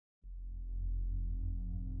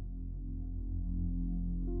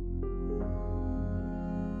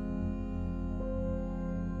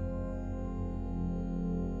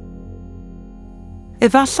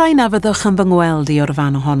Efallai na fyddwch yn fy ngweld i o'r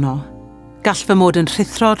fan ohono. Gall fy mod yn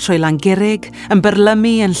rhithro trwy Langurig, yn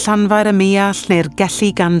byrlymu yn Llanfair y Muall neu'r Gelli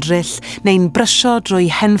Gandryll, neu'n brysio drwy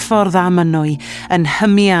Henffordd a Mynwy, yn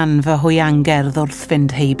hymian fy hwyangerdd wrth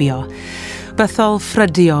fynd heibio. Bythol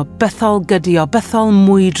ffrydio, bythol gydio, bythol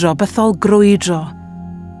mwydro, bythol grwydro.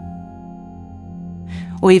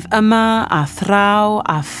 Wyf yma a thraw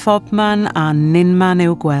a phobman a ninman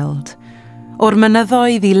i'w gweld. O'r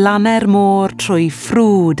mynyddoedd i lanau'r môr trwy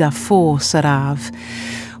ffrwd a ffos yr af.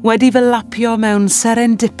 Wedi fy lapio mewn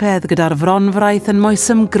serendipedd gyda'r fronfraith yn moes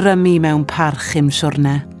ymgrymu mewn parch i'm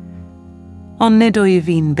siwrne. Ond nid wyf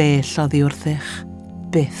fi'n bell oddi wrthych.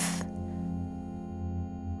 Byth.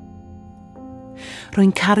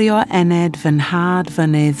 Rwy'n cario ened fy nhad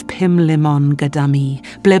fynydd 5 limon gyda mi,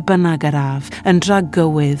 ble bynnag yr af, yn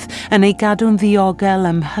dragywydd, yn ei gadw'n ddiogel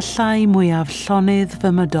ymhyllau mwyaf llonydd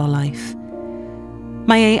fy mydolaeth.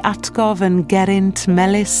 Mae ei atgof yn gerint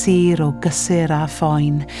melys sur o gysur a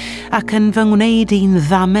phoen, ac yn fy ngwneud i'n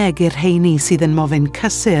ddameg i'r rheini sydd yn mofyn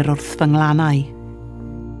cysur wrth fy nglanau.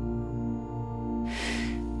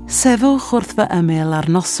 Sefwch wrth fy ymyl ar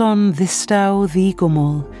noson ddistaw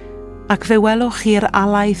ddigwmwl, ac fe welwch chi'r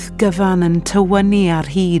alaeth gyfan yn tywynu ar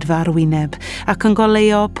hyd fy arwyneb ac yn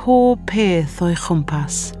goleuo pob peth o'i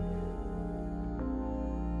chwmpas.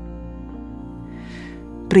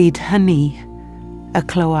 Bryd hynny, y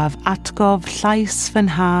clywaf atgof llais fy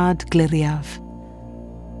nhad gliriaf.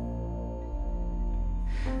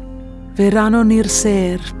 Fe ranwn i'r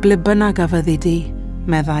ser ble bynnag a fyddi di,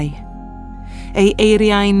 meddai. Ei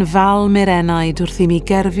eiriau'n fal mirenaid wrth i mi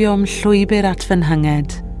gerfio'm llwybr at fy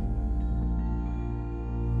nhanged.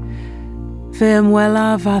 Fe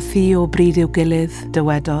ymwela fath i o bryd i'w gilydd,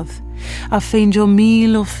 dywedodd, a ffeindio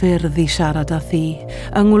 1000 o ffyrdd i siarad â thi,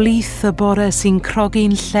 ynglith y bore sy'n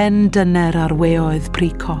crogi'n llen dyner ar weoedd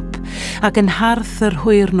precop, ac yn harth yr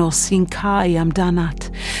hwyrnos sy'n cau amdanat,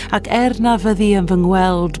 ac na fyddi yn fy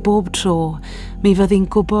ngweld bob tro, mi fyddi'n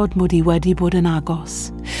gwybod mod i wedi bod yn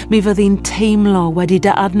agos. Mi fyddi'n teimlo wedi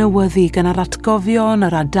dy adnewyddu gan yr atgofion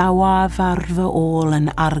yr adawaf ar fy ôl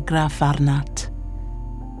yn argraff arnat.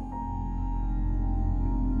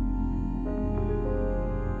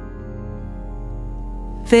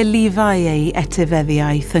 Fe lifau ei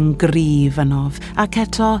etifeddiaeth yn gryf ynof, ac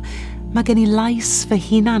eto mae gen I lais fy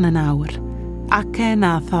hunan yn awr, ac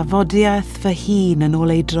na thafodiaeth fy hun yn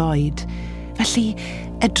ôl ei droed. Felly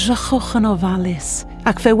edrychwch yn ofalus,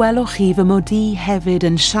 ac fe welwch chi fy mod I hefyd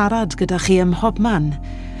yn siarad gyda chi ym mhobman,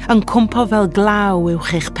 yn cwmpo fel glaw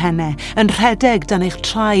uwch eich penne, yn rhedeg dan eich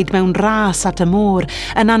traed mewn ras at y môr,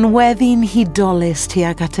 yn anweddu'n hudolus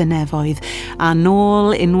tuag at y nefoedd, a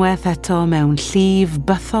nôl unwaith eto mewn llif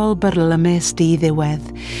bythol byrlymus di-ddiwedd,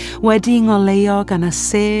 wedi ngoleuo gan y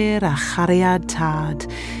ser a chariad tad,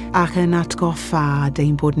 ac yn atgoffad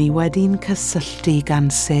ein bod ni wedi'n cysylltu gan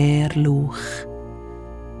ser lwch.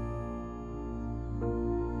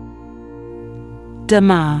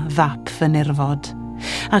 Dyma fap fy nirfod,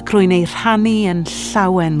 ac rwy'n ei rhannu yn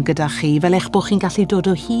llawen gyda chi fel eich bod chi'n gallu dod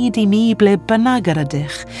o hyd I mi ble bynnag yr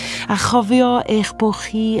ydych, a chofio eich bod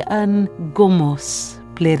chi yn gwmws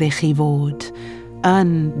ble ddech chi fod,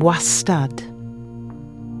 yn wastad.